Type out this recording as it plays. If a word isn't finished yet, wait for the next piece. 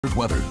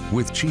Weather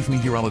with Chief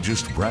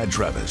Meteorologist Brad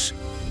Travis.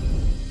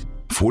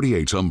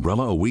 48's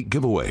Umbrella a Week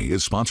giveaway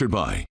is sponsored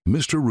by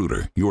Mr.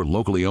 Rooter, your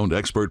locally owned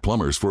expert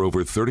plumbers for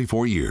over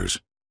 34 years.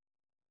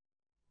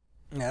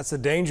 That's the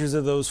dangers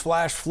of those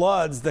flash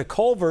floods. The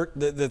culvert,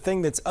 the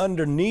thing that's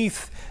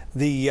underneath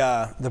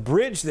the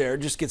bridge there,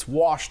 just gets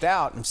washed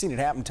out. I've seen it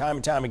happen time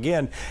and time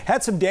again.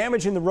 Had some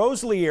damage in the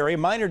Rosalie area,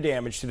 minor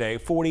damage today,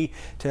 40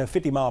 to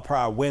 50 mile per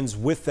hour winds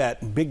with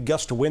that big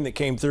gust of wind that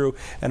came through.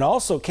 And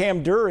also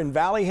Cam Durr in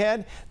Valley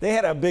Head, they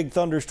had a big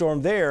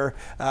thunderstorm there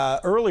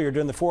earlier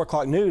during the 4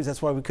 o'clock news.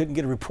 That's why we couldn't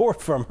get a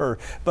report from her.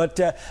 But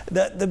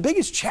the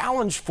biggest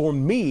challenge for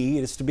me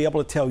is to be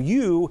able to tell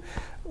you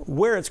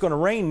where it's going to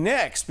rain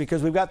next,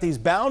 because we've got these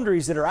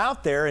boundaries that are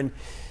out there, and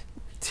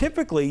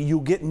typically you'll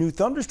get new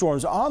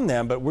thunderstorms on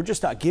them, but we're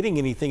just not getting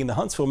anything in the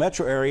Huntsville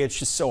metro area. It's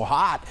just so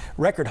hot.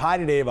 Record high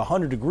today of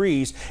 100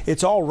 degrees.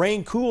 It's all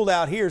rain cooled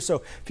out here.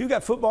 So if you've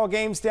got football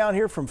games down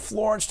here from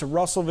Florence to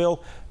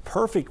Russellville,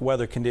 perfect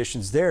weather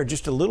conditions there,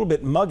 just a little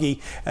bit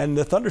muggy, and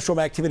the thunderstorm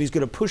activity is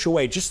going to push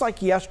away. Just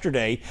like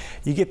yesterday,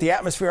 you get the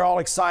atmosphere all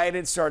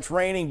excited, starts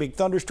raining, big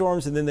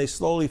thunderstorms, and then they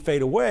slowly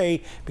fade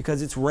away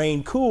because it's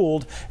rain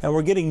cooled, and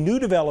we're getting new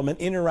development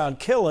in and around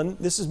Killen.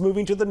 This is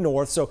moving to the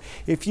north, so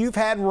if you've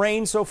had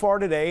rain so far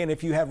today, and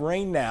if you have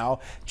rain now,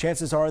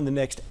 chances are in the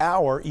next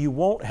hour you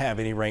won't have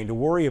any rain to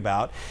worry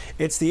about.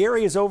 It's the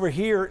areas over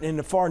here in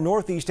the far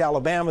northeast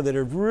Alabama that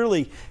are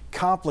really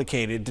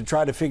complicated to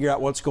try to figure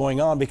out what's going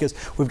on, because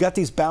we've got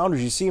these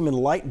boundaries. You see them in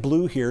light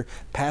blue here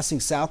passing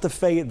south of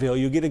Fayetteville.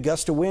 You'll get a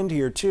gust of wind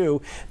here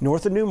too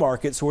north of New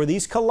Market. So where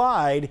these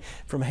collide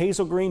from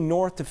Hazel Green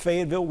north to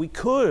Fayetteville, we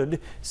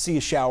could see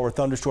a shower or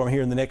thunderstorm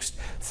here in the next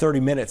 30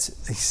 minutes.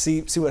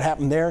 See what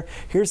happened there?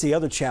 Here's the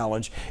other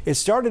challenge. It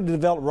started to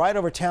develop right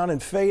over town in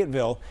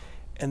Fayetteville,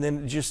 and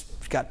then it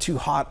just got too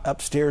hot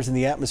upstairs in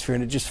the atmosphere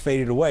and it just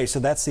faded away. So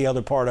that's the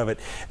other part of it.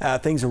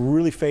 Things are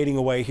really fading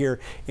away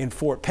here in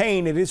Fort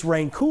Payne. It is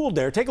rain cooled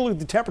there. Take a look at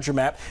the temperature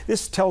map.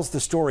 This tells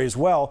the story as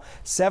well.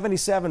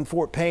 77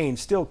 Fort Payne,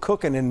 still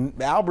cooking in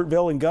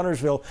Albertville and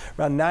Gunnersville,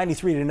 around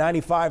 93 to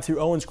 95 through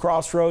Owens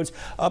Crossroads,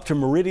 up to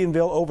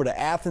Meridianville, over to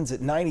Athens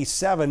at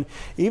 97.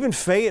 Even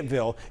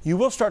Fayetteville, you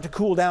will start to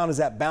cool down as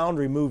that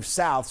boundary moves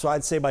south. So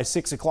I'd say by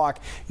 6 o'clock,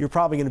 you're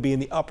probably going to be in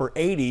the upper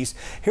 80s.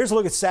 Here's a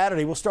look at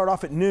Saturday. We'll start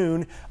off at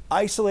noon.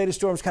 Isolated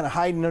storms kind of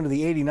hiding under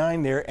the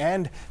 89 there,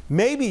 and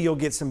maybe you'll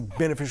get some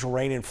beneficial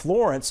rain in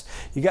Florence.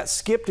 You got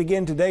skipped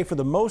again today for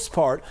the most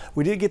part.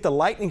 We did get the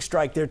lightning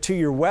strike there to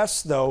your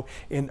west, though,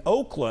 in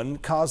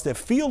Oakland, caused a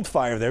field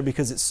fire there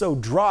because it's so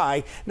dry.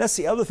 And that's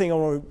the other thing I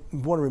want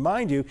to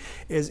remind you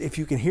is if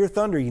you can hear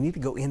thunder, you need to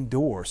go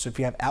indoors. So if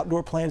you have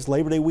outdoor plans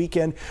Labor Day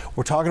weekend,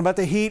 we're talking about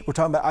the heat, we're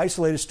talking about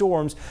isolated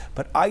storms,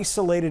 but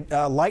isolated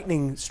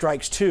lightning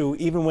strikes too,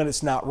 even when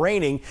it's not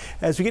raining.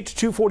 As we get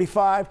to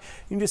 2:45,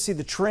 you can just see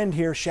the trend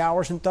here,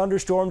 showers and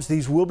thunderstorms.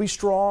 These will be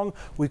strong.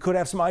 We could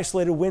have some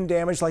isolated wind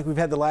damage like we've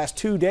had the last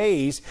 2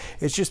 days.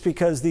 It's just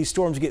because these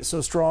storms get so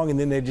strong and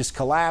then they just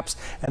collapse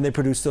and they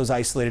produce those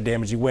isolated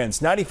damaging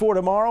winds. 94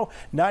 tomorrow,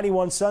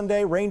 91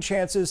 Sunday. Rain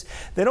chances,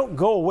 they don't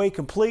go away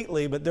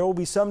completely, but there will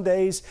be some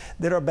days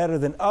that are better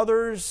than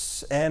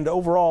others. And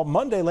overall,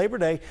 Monday, Labor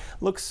Day,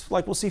 looks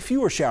like we'll see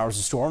fewer showers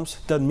and storms.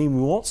 Doesn't mean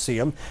we won't see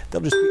them.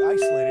 They'll just be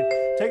isolated.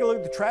 Take a look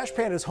at the Trash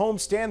Panda's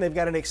homestand. They've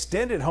got an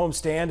extended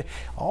homestand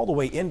all the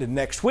way into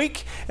next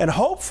week, and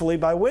hopefully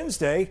by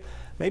Wednesday,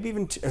 maybe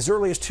even as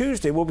early as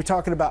Tuesday, we'll be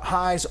talking about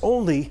highs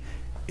only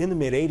in the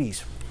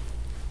mid-80s.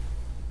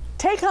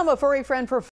 Take home a furry friend for